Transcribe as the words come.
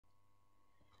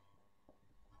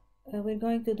We're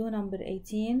going to do number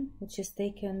 18, which is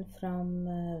taken from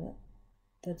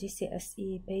the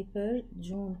GCSE paper,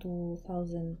 June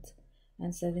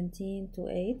 2017 to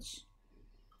H.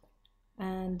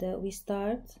 And we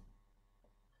start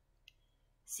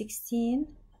 16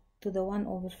 to the 1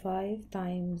 over 5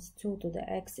 times 2 to the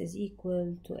x is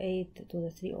equal to 8 to the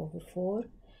 3 over 4.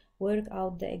 Work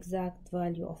out the exact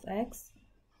value of x.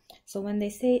 So when they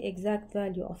say exact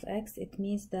value of x, it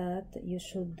means that you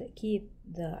should keep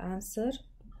the answer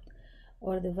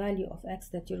or the value of x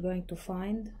that you're going to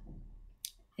find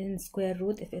in square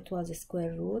root if it was a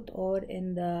square root, or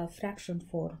in the fraction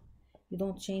form. You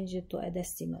don't change it to a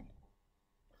decimal.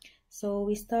 So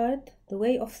we start, the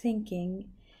way of thinking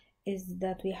is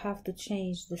that we have to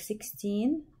change the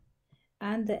 16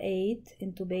 and the 8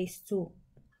 into base 2.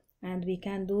 And we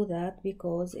can do that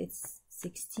because it's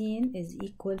 16 is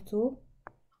equal to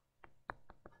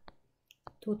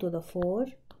 2 to the 4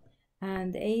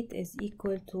 and 8 is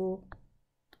equal to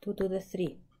 2 to the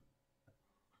 3.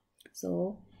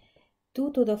 So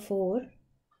 2 to the 4,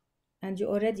 and you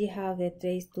already have it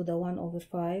raised to the 1 over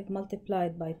 5,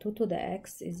 multiplied by 2 to the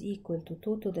x is equal to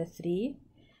 2 to the 3,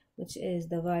 which is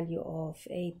the value of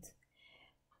 8,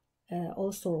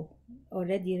 also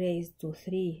already raised to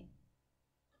 3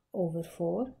 over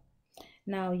 4.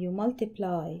 Now you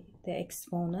multiply the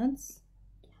exponents,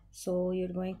 so you're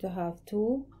going to have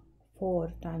 2,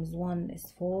 4 times 1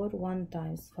 is 4, 1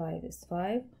 times 5 is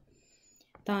 5,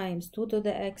 times 2 to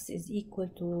the x is equal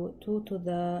to 2 to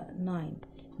the 9.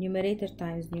 Numerator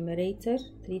times numerator,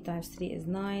 3 times 3 is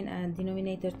 9, and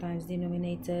denominator times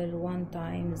denominator, 1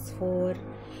 times 4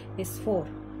 is 4.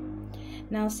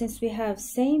 Now since we have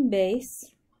same base,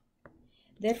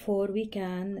 therefore we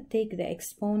can take the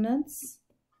exponents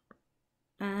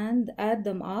and add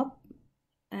them up,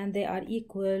 and they are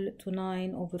equal to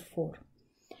 9 over 4.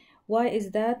 Why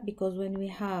is that? Because when we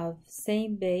have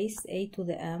same base, a to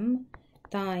the m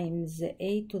times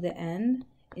a to the n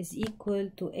is equal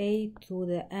to a to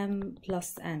the m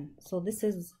plus n. So this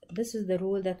is the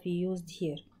rule that we used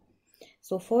here.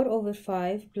 So 4 over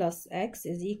 5 plus x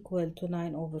is equal to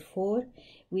 9 over 4.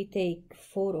 We take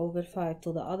 4 over 5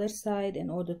 to the other side in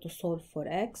order to solve for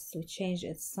x. We change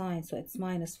its sign, so it's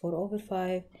minus 4 over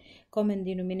 5. Common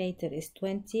denominator is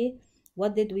 20.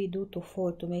 What did we do to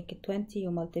 4 to make it 20?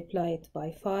 You multiply it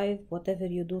by 5. Whatever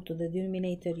you do to the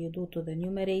denominator, you do to the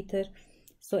numerator.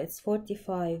 So it's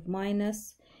 45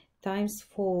 minus times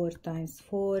 4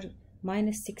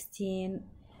 minus 16.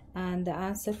 And the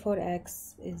answer for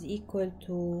x is equal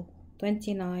to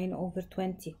 29 over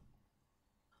 20.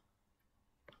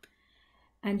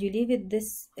 And you leave it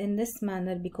in this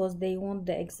manner because they want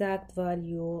the exact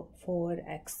value for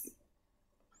x.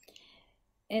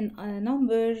 In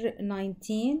number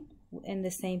 19 in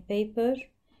the same paper,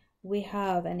 we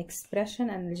have an expression,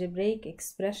 an algebraic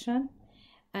expression,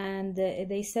 and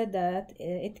they said that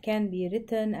it can be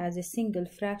written as a single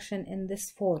fraction in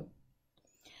this form,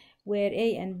 where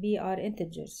a and b are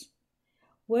integers.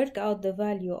 Work out the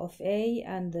value of a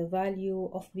and the value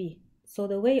of b. So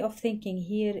the way of thinking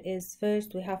here is,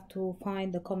 first we have to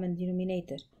find the common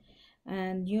denominator.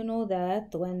 And you know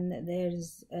that when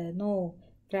there's no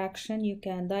fraction, you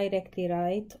can directly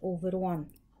write over 1.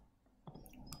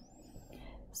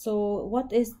 So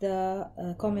what is the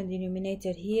common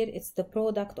denominator here? It's the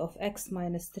product of x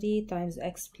minus 3 times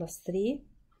x plus 3.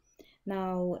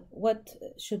 Now, what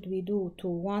should we do to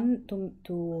 1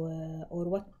 or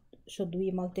what should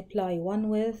we multiply 1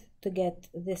 with to get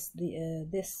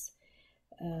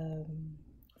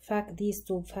these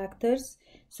two factors?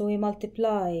 So we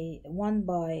multiply 1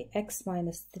 by x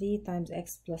minus 3 times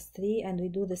x plus 3, and we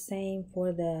do the same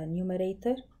for the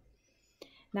numerator.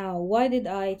 Now, why did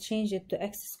I change it to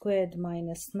x squared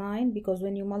minus 9? Because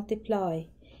when you multiply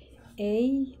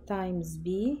a times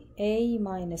b, a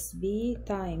minus b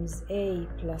times a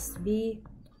plus b,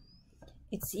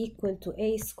 it's equal to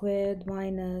a squared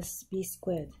minus b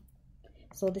squared.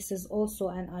 So this is also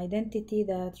an identity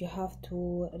that you have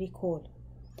to recall.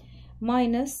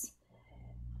 Minus,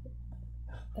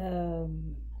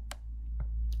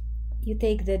 you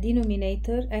take the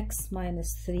denominator x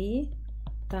minus 3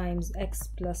 times x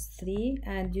plus 3,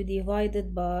 and you divide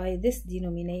it by this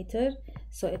denominator,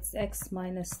 so it's x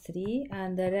minus 3,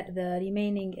 and the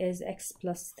remaining is x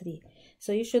plus 3.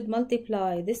 So you should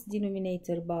multiply this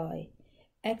denominator by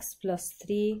x plus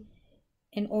 3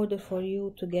 in order for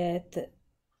you to get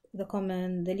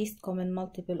the least common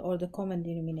multiple, or the common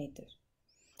denominator.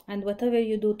 And whatever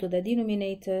you do to the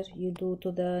denominator, you do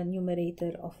to the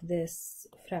numerator of this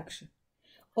fraction.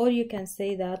 Or you can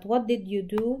say that, what did you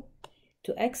do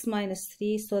to x minus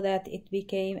 3 so that it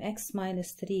became x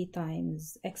minus 3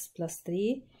 times x plus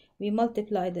 3? we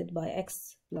multiplied it by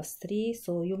x plus 3,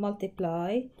 so you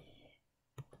multiply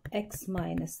x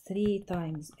minus 3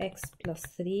 times x plus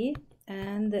 3,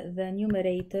 and the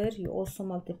numerator you also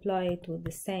multiply it with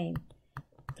the same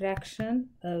fraction,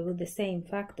 with the same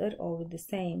factor or with the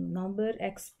same number,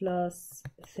 x plus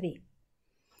 3.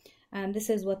 And this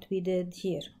is what we did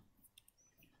here.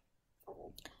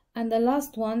 And the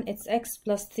last one, it's x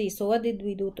plus 3. So what did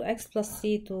we do to x plus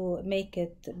 3 to make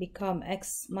it become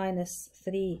x minus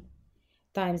 3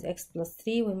 times x plus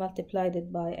 3? We multiplied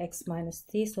it by x minus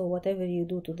 3. So whatever you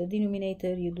do to the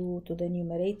denominator, you do to the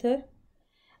numerator.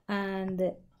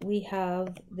 And we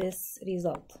have this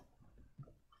result.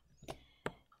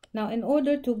 Now, in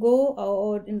order to go,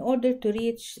 or in order to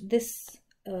reach this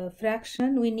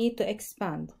fraction, we need to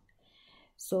expand.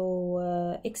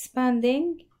 So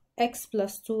expanding x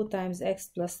plus 2 times x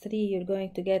plus 3, you're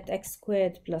going to get x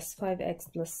squared plus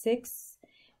 5x plus 6.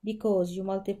 Because you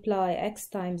multiply x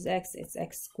times x, it's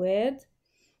x squared.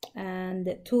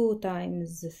 And 2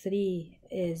 times 3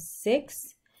 is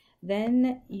 6.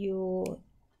 Then you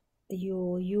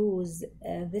use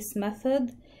this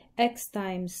method. X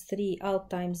times 3 out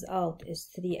times out is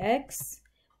 3x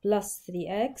plus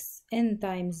 3x. N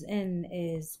times n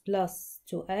is plus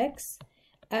 2x.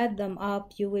 Add them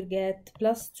up, you will get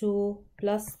plus 2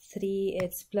 plus 3,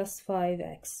 it's plus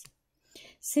 5x.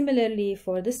 Similarly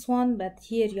for this one, but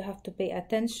here you have to pay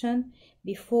attention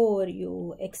before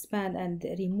you expand and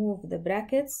remove the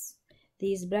brackets.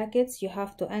 These brackets, you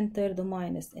have to enter the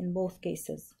minus in both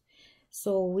cases.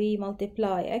 So we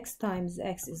multiply x times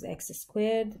x is x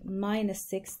squared, minus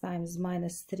 6 times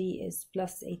minus 3 is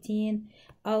plus 18,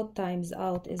 out times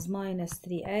out is minus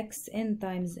 3x, n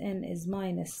times n is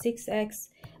minus 6x,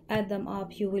 add them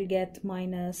up, you will get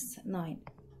minus 9.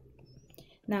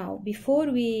 Now,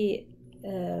 before we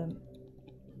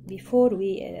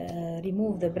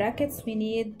remove the brackets, we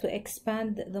need to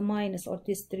expand the minus or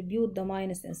distribute the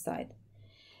minus inside.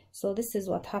 So this is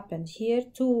what happened here.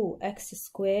 2x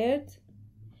squared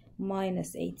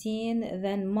minus 18,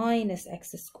 then minus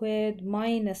x squared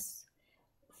minus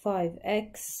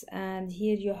 5x, and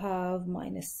here you have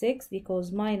minus 6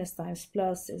 because minus times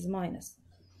plus is minus.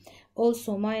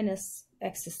 Also minus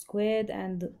x squared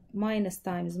and minus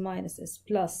times minus is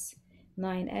plus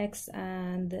 9x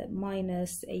and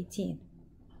minus 18.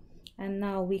 And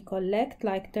now we collect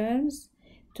like terms.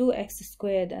 2x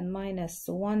squared and minus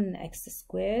 1x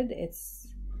squared, it's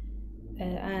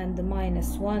and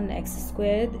minus 1x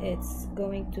squared, it's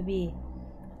going to be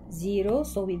 0,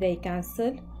 so they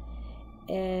cancel.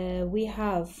 We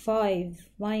have 5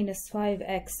 minus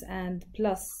 5x and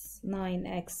plus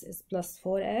 9x is plus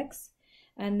 4x,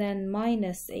 and then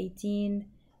minus 18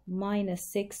 minus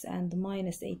 6 and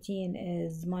minus 18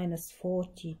 is minus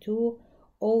 42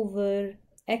 over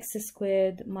x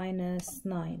squared minus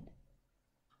 9.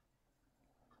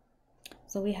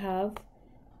 So we have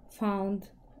found,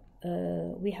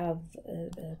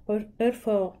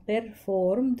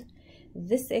 performed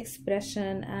this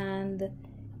expression and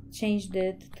changed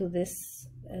it to this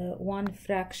one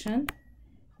fraction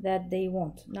that they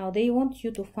want. Now they want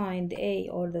you to find a,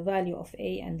 or the value of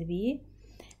a and b.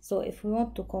 So if we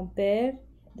want to compare,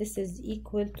 this is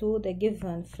equal to the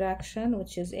given fraction,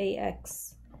 which is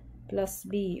ax plus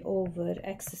b over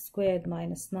x squared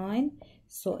minus 9.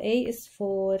 So a is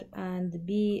 4 and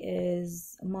b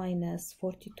is minus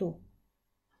 42.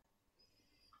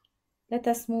 Let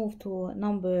us move to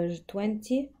number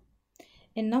 20.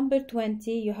 In number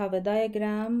 20, you have a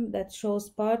diagram that shows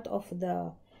part of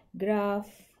the graph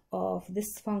of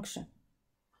this function.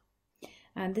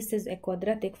 And this is a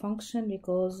quadratic function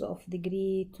because of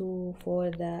degree 2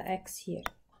 for the x here.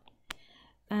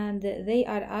 And they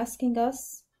are asking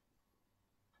us,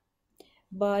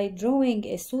 by drawing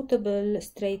a suitable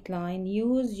straight line,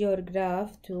 use your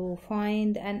graph to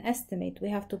find an estimate. We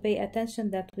have to pay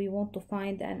attention that we want to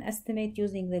find an estimate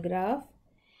using the graph.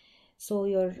 So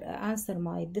your answer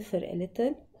might differ a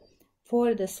little.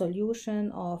 For the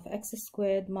solution of x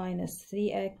squared minus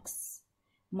 3x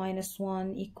minus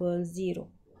 1 equals 0.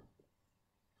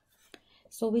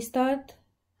 So we start,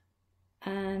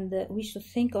 and we should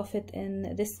think of it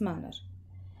in this manner.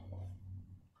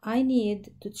 I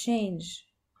need to change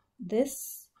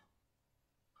this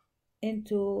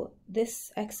into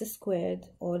this x squared,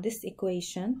 or this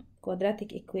equation,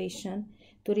 quadratic equation,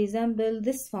 to resemble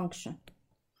this function.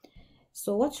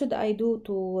 So what should I do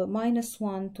to minus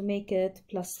 1 to make it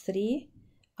plus 3?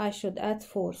 I should add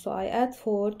 4. So I add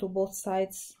 4 to both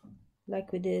sides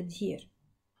like we did here.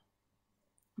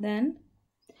 Then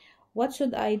what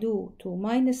should I do to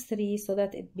minus 3 so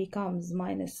that it becomes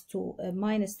minus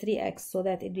 3x, so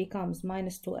that it becomes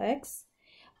minus 2x?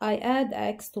 I add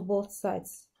x to both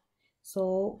sides.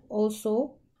 So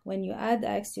also when you add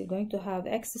x, you're going to have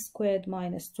x squared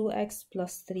minus 2x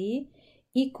plus 3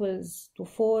 equals to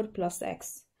 4 plus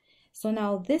x. So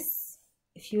now this,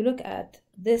 if you look at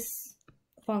this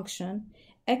function,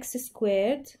 x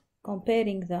squared,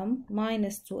 comparing them,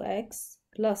 minus 2x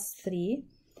plus 3,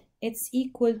 it's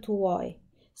equal to y.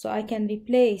 So I can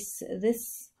replace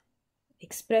this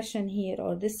expression here,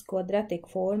 or this quadratic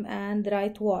form, and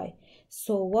write y.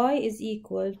 So y is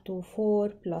equal to 4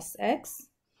 plus x.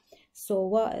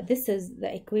 So this is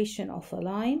the equation of a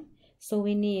line. So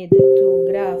we need to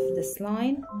graph this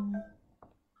line.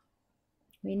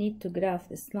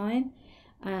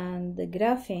 And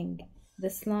graphing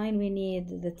this line, we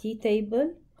need the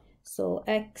t-table. So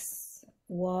x,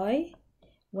 y,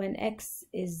 when x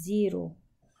is 0,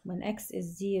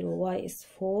 y is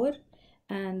 4,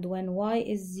 and when y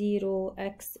is 0,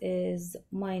 x is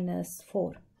minus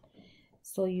 4.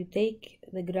 So you take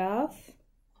the graph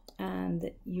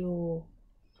and you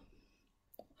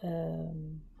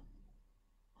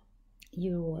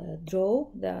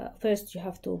draw first you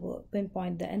have to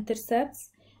pinpoint the intercepts.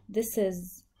 This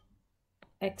is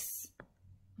x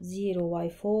 0, y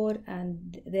 4,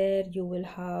 and there you will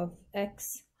have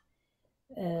x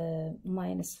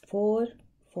minus 4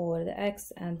 for the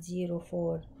x and 0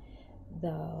 for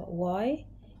the y.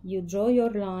 You draw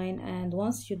your line, and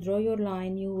once you draw your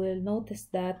line, you will notice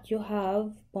that you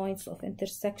have points of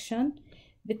intersection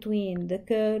between the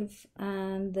curve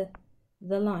and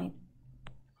the line.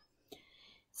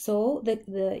 So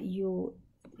you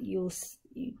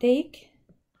take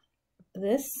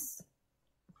this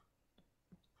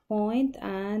point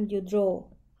and you draw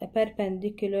a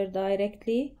perpendicular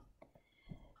directly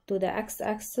to the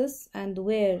x-axis, and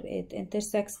where it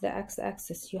intersects the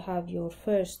x-axis you have your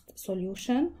first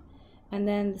solution, and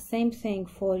then the same thing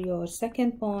for your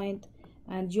second point,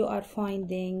 and you are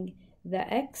finding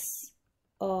the x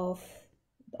of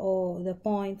the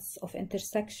points of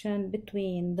intersection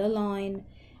between the line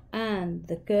and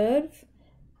the curve,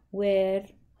 where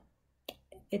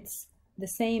it's the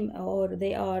same, or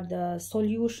they are the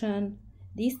solution.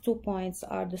 These 2 points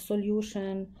are the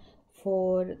solution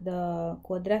for the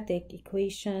quadratic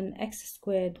equation x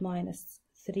squared minus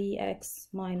 3x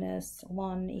minus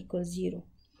 1 equals 0.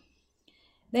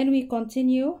 Then we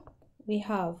continue. We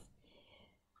have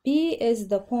P is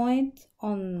the point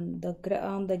on the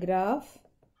graph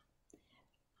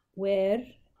where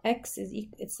x is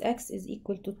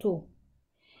equal to 2.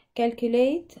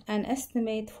 Calculate an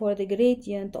estimate for the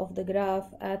gradient of the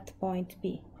graph at point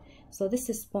P. So this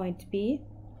is point P.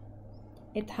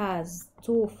 It has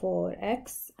 2 for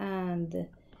x, and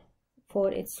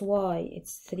for its y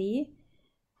it's 3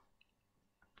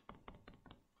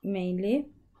 mainly,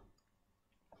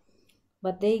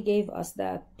 but they gave us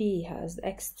that P has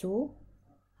x2.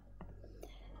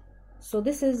 So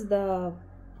this is the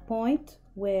point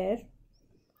where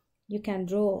you can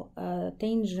draw a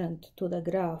tangent to the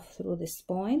graph through this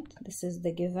point. This is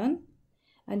the given,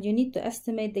 and you need to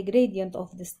estimate the gradient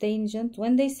of this tangent.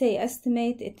 When they say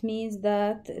estimate, it means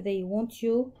that they want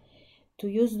you to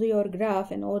use your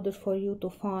graph in order for you to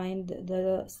find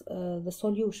the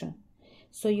solution.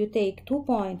 So you take 2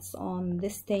 points on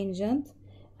this tangent,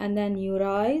 and then you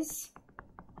rise,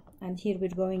 and here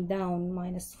we're going down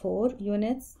minus 4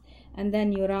 units, and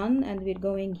then you run, and we're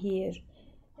going here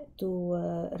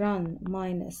to run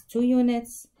minus 2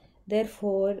 units.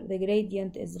 Therefore the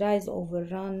gradient is rise over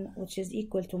run, which is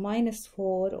equal to minus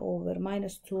 4 over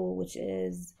minus 2, which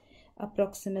is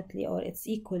approximately, or it's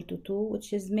equal to 2,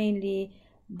 which is mainly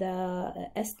the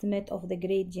estimate of the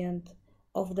gradient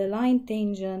of the line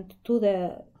tangent to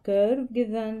the curve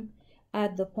given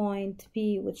at the point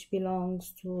P, which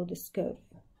belongs to this curve.